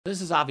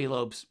This is Avi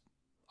Loeb's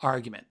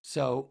argument.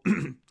 So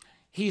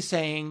he's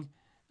saying,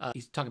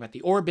 he's talking about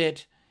the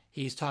orbit.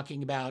 He's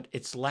talking about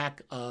its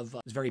lack of,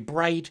 it's very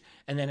bright,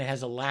 and then it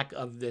has a lack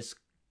of this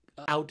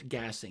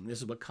outgassing. This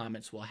is what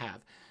comets will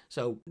have.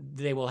 So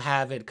they will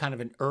have it kind of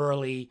an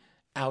early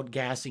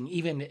outgassing,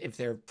 even if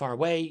they're far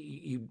away.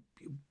 You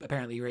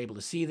apparently you're able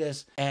to see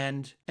this.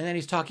 And then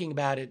he's talking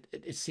about it.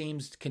 It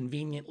seems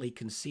conveniently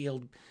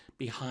concealed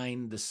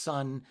behind the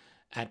sun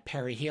at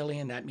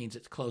perihelion. That means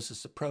its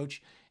closest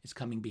approach is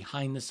coming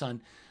behind the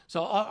sun.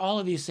 So all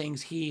of these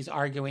things he's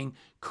arguing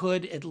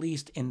could, at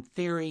least in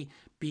theory,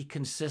 be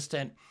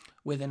consistent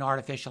with an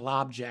artificial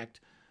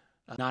object,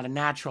 not a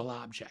natural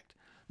object.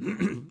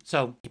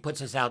 So he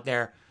puts us out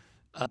there.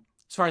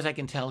 As far as I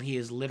can tell, he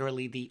is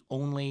literally the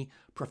only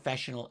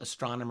professional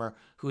astronomer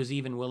who is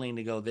even willing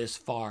to go this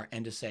far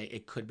and to say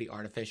it could be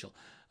artificial.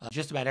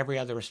 Just about every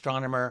other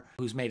astronomer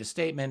who's made a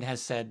statement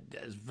has said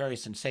it's very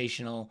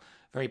sensational,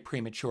 very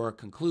premature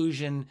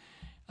conclusion.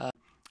 A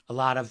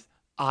lot of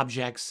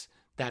objects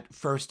that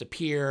first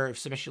appear,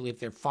 especially if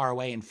they're far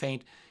away and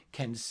faint,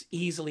 can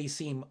easily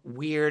seem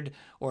weird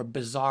or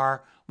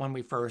bizarre when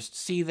we first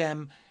see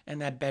them,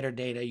 and that better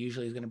data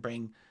usually is going to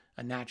bring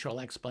a natural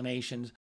explanations.